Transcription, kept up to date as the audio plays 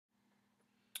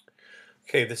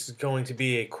Okay, this is going to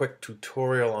be a quick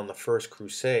tutorial on the First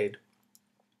Crusade.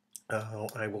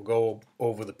 I will go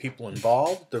over the people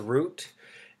involved, the route,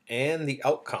 and the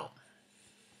outcome.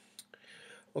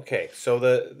 Okay, so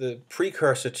the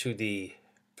precursor to the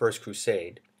First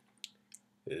Crusade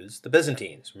is the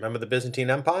Byzantines. Remember the Byzantine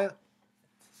Empire?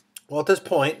 Well, at this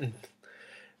point,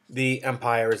 the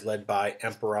empire is led by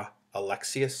Emperor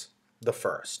Alexius I.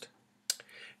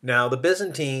 Now, the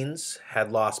Byzantines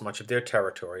had lost much of their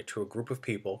territory to a group of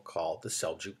people called the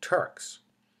Seljuk Turks.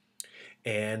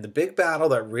 And the big battle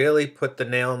that really put the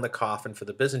nail in the coffin for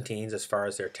the Byzantines as far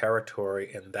as their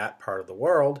territory in that part of the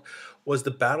world was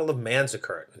the Battle of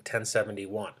Manzikert in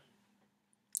 1071.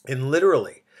 And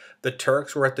literally, the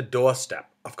Turks were at the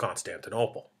doorstep of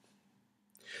Constantinople.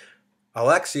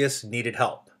 Alexius needed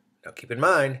help. Now keep in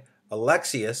mind,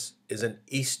 Alexius is an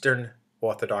Eastern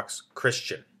Orthodox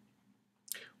Christian,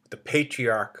 the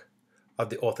patriarch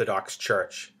of the Orthodox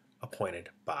Church appointed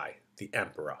by the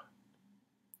emperor.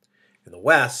 In the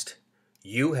West,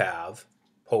 you have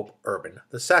Pope Urban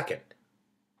II.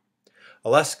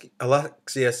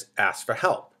 Alexius asks for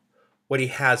help. What he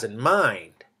has in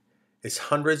mind is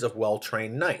hundreds of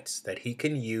well-trained knights that he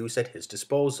can use at his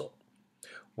disposal.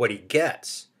 What he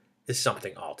gets is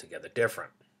something altogether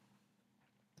different.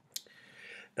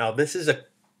 Now, this is a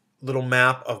little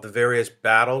map of the various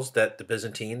battles that the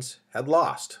Byzantines had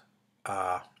lost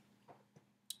after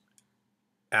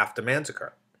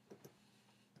Manzikert.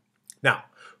 Now,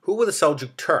 who were the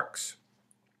Seljuk Turks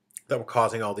that were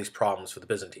causing all these problems for the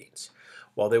Byzantines?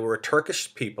 Well, they were a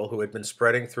Turkish people who had been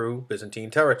spreading through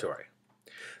Byzantine territory.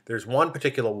 There's one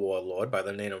particular warlord by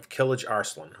the name of Kilij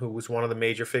Arslan who was one of the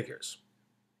major figures.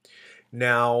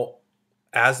 Now,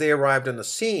 as they arrived on the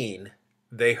scene,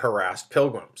 they harassed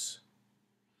pilgrims.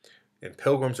 And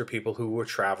pilgrims are people who were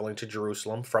traveling to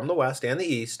Jerusalem from the west and the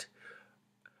east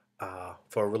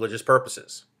for religious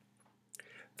purposes.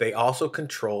 They also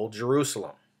controlled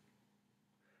Jerusalem.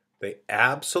 They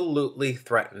absolutely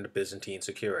threatened Byzantine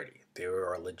security. They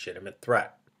were a legitimate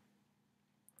threat.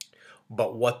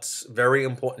 But what's very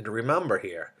important to remember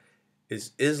here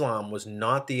is Islam was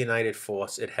not the united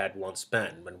force it had once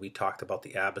been. When we talked about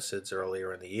the Abbasids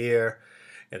earlier in the year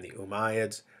and the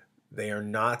Umayyads, they are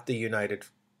not the united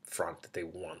front that they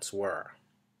once were.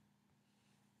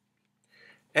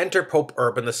 Enter Pope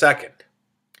Urban II.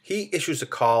 He issues a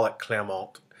call at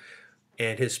Clermont,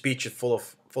 and his speech is full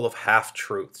of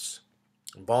half-truths.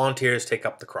 Volunteers take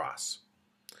up the cross.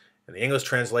 In the English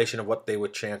translation of what they were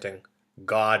chanting,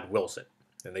 God wills it.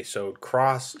 And they sewed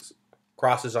crosses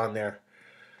on their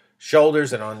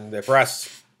shoulders and on their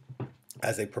breasts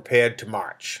as they prepared to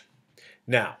march.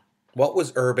 Now, what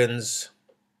was Urban's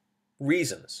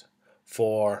reasons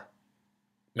for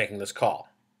making this call?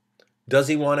 Does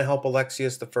he want to help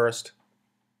Alexius I?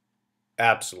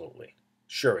 Absolutely.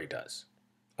 Sure he does.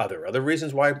 Are there other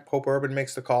reasons why Pope Urban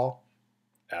makes the call?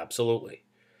 Absolutely.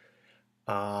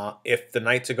 If the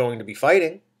knights are going to be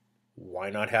fighting, why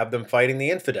not have them fighting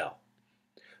the infidel?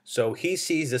 So he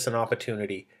sees this an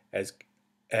opportunity as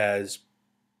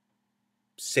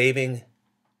saving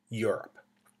Europe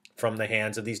from the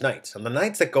hands of these knights. And the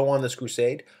knights that go on this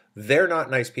crusade, they're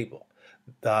not nice people.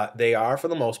 They are, for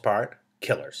the most part,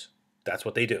 killers. That's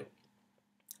what they do.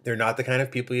 They're not the kind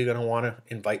of people you're going to want to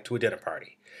invite to a dinner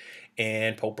party.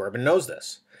 And Pope Urban knows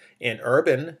this. And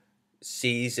Urban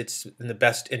sees it's in the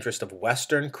best interest of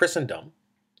Western Christendom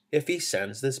if he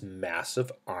sends this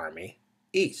massive army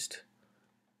east.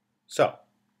 So,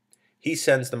 he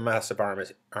sends the massive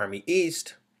army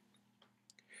east.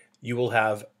 You will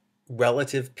have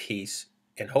relative peace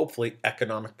and hopefully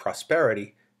economic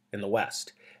prosperity in the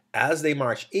West. As they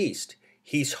march east,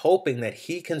 he's hoping that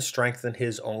he can strengthen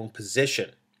his own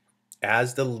position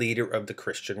as the leader of the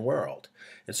Christian world.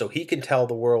 And so he can tell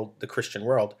the world, the Christian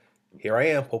world, here I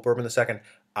am, Pope Urban II.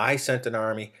 I sent an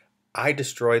army. I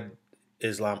destroyed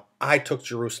Islam. I took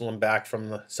Jerusalem back from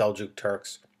the Seljuk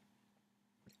Turks.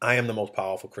 I am the most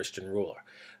powerful Christian ruler.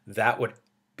 That would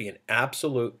be an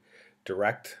absolute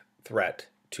direct threat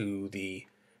to the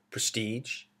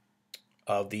prestige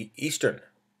of the Eastern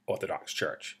Orthodox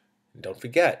Church. And don't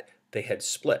forget, they had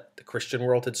split. The Christian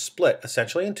world had split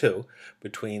essentially in two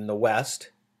between the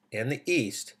West and the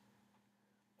East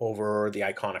over the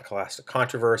iconoclastic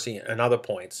controversy and other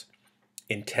points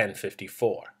in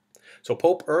 1054. So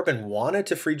Pope Urban wanted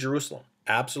to free Jerusalem,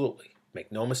 absolutely.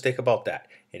 Make no mistake about that.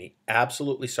 And he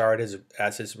absolutely saw it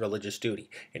as his religious duty.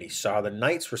 And he saw the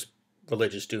knights'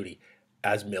 religious duty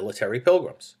as military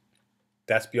pilgrims.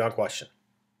 That's beyond question.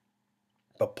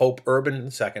 But Pope Urban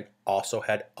II also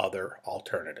had other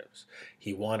alternatives.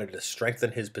 He wanted to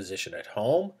strengthen his position at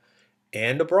home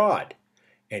and abroad.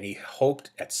 and he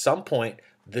hoped at some point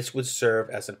this would serve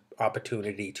as an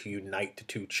opportunity to unite the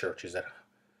two churches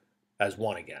as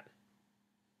one again.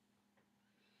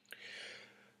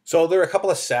 So there are a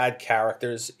couple of sad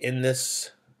characters in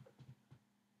this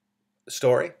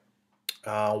story.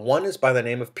 One is by the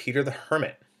name of Peter the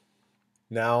Hermit.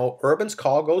 Now, Urban's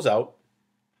call goes out,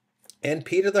 and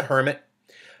Peter the Hermit,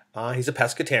 he's a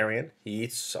pescatarian. He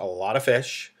eats a lot of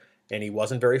fish, and he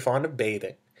wasn't very fond of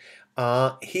bathing.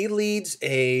 He leads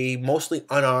a mostly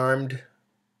unarmed,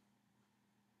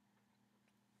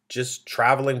 just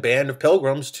traveling band of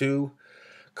pilgrims to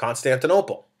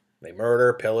Constantinople. They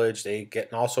murder, pillage, they get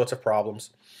in all sorts of problems,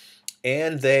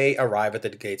 and they arrive at the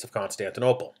gates of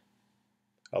Constantinople.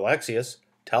 Alexius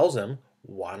tells him,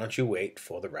 why don't you wait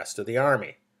for the rest of the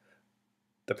army,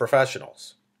 the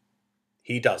professionals?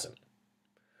 He doesn't.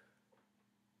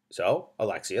 So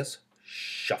Alexius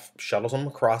shuttles them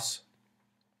across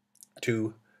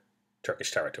to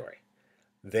Turkish territory.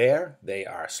 There they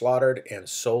are slaughtered and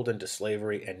sold into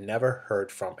slavery and never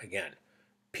heard from again.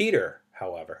 Peter,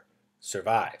 however,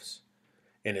 survives.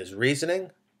 In his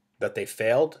reasoning that they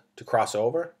failed to cross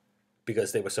over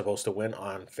because they were supposed to win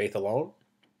on faith alone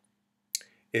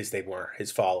is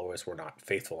his followers were not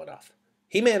faithful enough.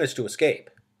 He managed to escape.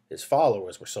 His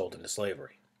followers were sold into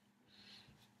slavery.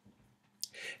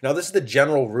 Now, this is the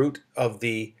general route of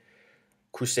the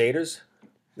Crusaders.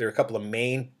 There are a couple of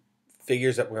main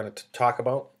figures that we're going to talk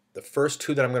about. The first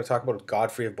two that I'm going to talk about are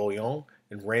Godfrey of Bouillon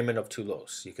and Raymond of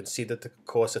Toulouse. You can see that the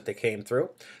course that they came through.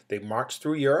 They marched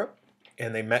through Europe,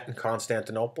 and they met in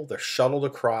Constantinople. They're shuttled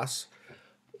across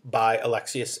by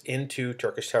Alexius into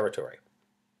Turkish territory.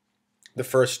 The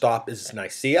first stop is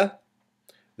Nicaea.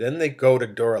 Then they go to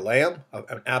Dorylaeum,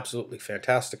 an absolutely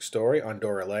fantastic story on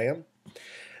Dorylaeum.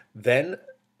 Then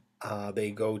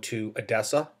they go to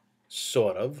Edessa,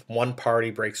 sort of. One party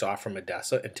breaks off from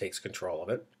Edessa and takes control of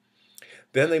it.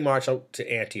 Then they march out to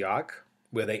Antioch,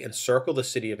 where they encircle the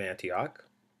city of Antioch.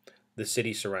 The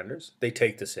city surrenders. They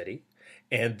take the city.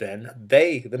 And then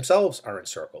they themselves are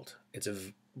encircled. It's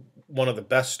one of the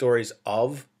best stories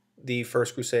of the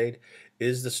First Crusade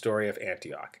is the story of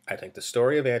Antioch. I think the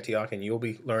story of Antioch, and you'll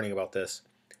be learning about this,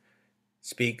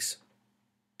 speaks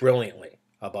brilliantly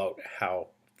about how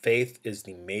faith is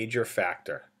the major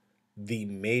factor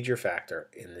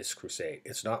in this crusade.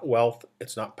 It's not wealth,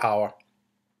 it's not power,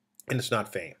 and it's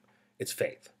not fame. It's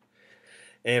faith.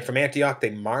 And from Antioch,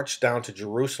 they march down to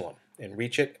Jerusalem and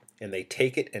reach it, and they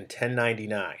take it in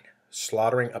 1099,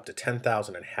 slaughtering up to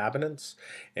 10,000 inhabitants.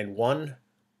 And one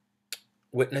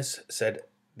witness said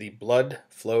the blood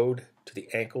flowed to the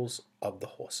ankles of the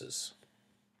horses.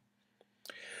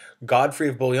 Godfrey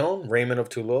of Bouillon, Raymond of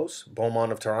Toulouse,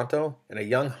 Beaumont of Taranto, and a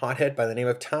young hothead by the name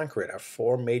of Tancred are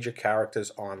four major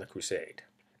characters on the crusade.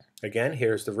 Again,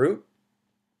 here's the route.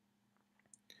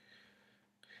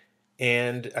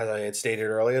 And as I had stated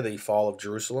earlier, the fall of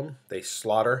Jerusalem, they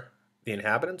slaughter the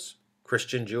inhabitants,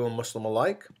 Christian, Jew, and Muslim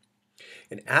alike.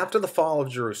 And after the fall of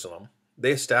Jerusalem,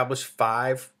 they establish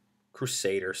 5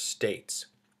 Crusader states.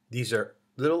 These are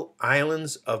little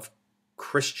islands of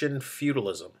Christian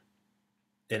feudalism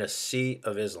in a sea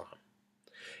of Islam.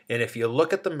 And if you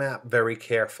look at the map very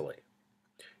carefully,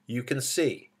 you can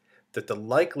see that the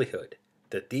likelihood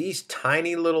that these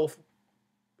tiny little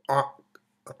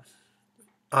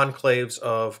enclaves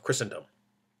of Christendom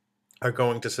are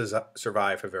going to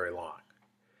survive for very long.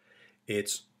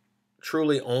 It's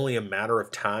truly only a matter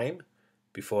of time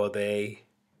before they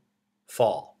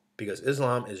fall, because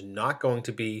Islam is not going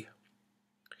to be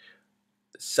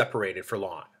separated for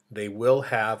long. They will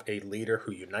have a leader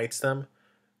who unites them,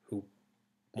 who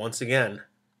once again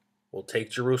will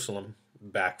take Jerusalem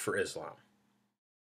back for Islam.